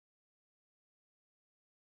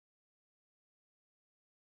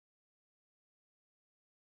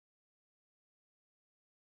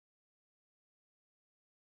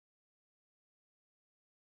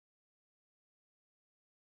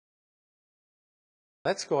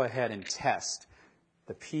Let's go ahead and test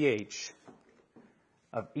the pH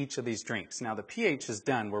of each of these drinks. Now the pH is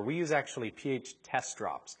done where we use actually pH test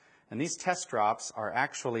drops. And these test drops are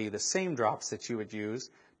actually the same drops that you would use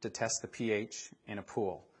to test the pH in a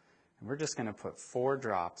pool. And we're just going to put 4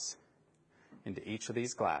 drops into each of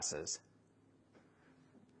these glasses.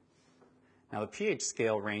 Now the pH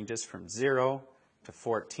scale ranges from 0 to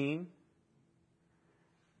 14.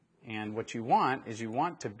 And what you want is you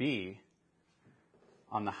want to be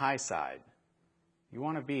on the high side. You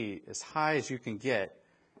want to be as high as you can get.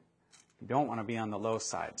 You don't want to be on the low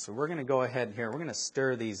side. So we're going to go ahead here. We're going to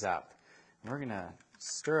stir these up. We're going to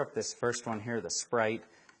stir up this first one here, the Sprite.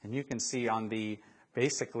 And you can see on the,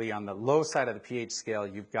 basically on the low side of the pH scale,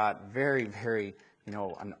 you've got very,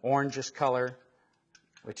 an orangish color,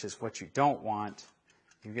 which is what you don't want.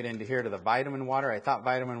 You get into here to the vitamin water. I thought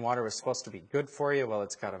vitamin water was supposed to be good for you. Well,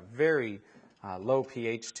 it's got a very low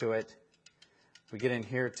pH to it. We get in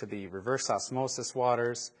here to the reverse osmosis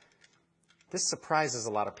waters. This surprises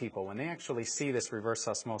a lot of people when they actually see this reverse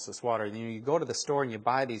osmosis water. You go to the store and you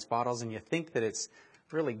buy these bottles and you think that it's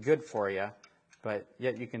really good for you, but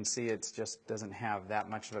yet you can see it just doesn't have that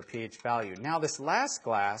much of a pH value. Now this last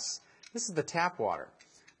glass, this is the tap water.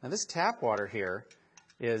 Now this tap water here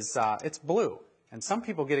is, it's blue. And some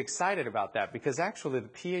people get excited about that because actually the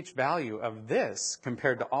pH value of this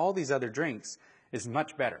compared to all these other drinks is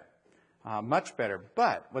much better. Much better.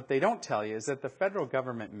 But what they don't tell you is that the federal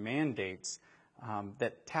government mandates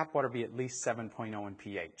that tap water be at least 7.0 in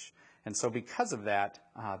pH. And so because of that,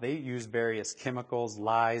 they use various chemicals,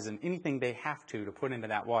 lyes, and anything they have to put into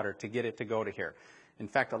that water to get it to go to here. In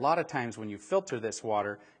fact, a lot of times when you filter this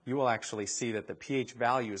water, you will actually see that the pH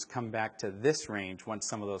values come back to this range once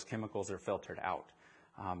some of those chemicals are filtered out.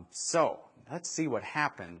 So let's see what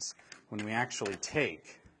happens when we actually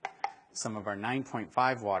take some of our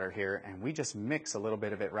 9.5 water here and we just mix a little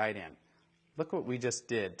bit of it right in. Look what we just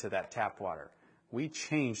did to that tap water. We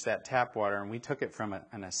changed that tap water and we took it from an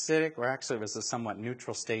acidic, or actually it was a somewhat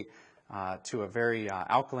neutral state, to a very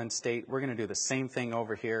alkaline state. We're going to do the same thing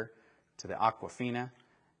over here to the Aquafina,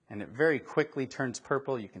 and it very quickly turns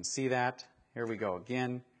purple. You can see that. Here we go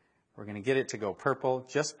again. We're going to get it to go purple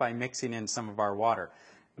just by mixing in some of our water.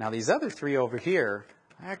 Now these other 3 over here,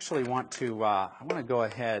 I actually want to, I want to go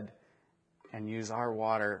ahead and use our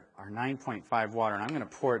water, our 9.5 water, and I'm going to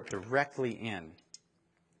pour it directly in.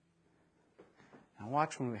 Now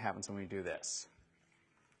watch what happens when we do this.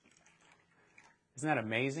 Isn't that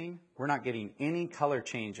amazing? We're not getting any color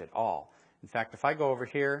change at all. In fact, if I go over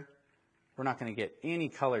here, we're not going to get any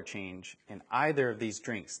color change in either of these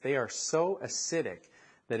drinks. They are so acidic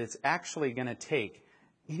that it's actually going to take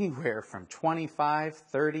anywhere from 25,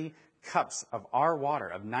 30 cups of our water,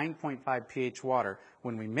 of 9.5 pH water,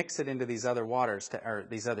 when we mix it into these other waters, or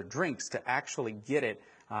these other drinks, to actually get it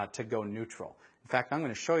to go neutral. In fact, I'm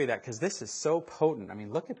going to show you that because this is so potent. I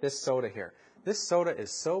mean, look at this soda here. This soda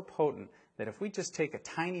is so potent that if we just take a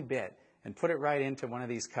tiny bit and put it right into one of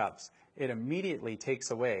these cups, it immediately takes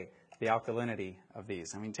away the alkalinity of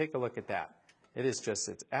these. I mean, take a look at that. It is just,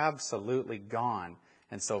 it's absolutely gone.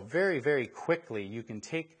 And so very, very quickly you can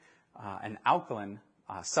take an alkaline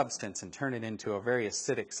substance and turn it into a very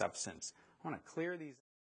acidic substance. I want to clear these.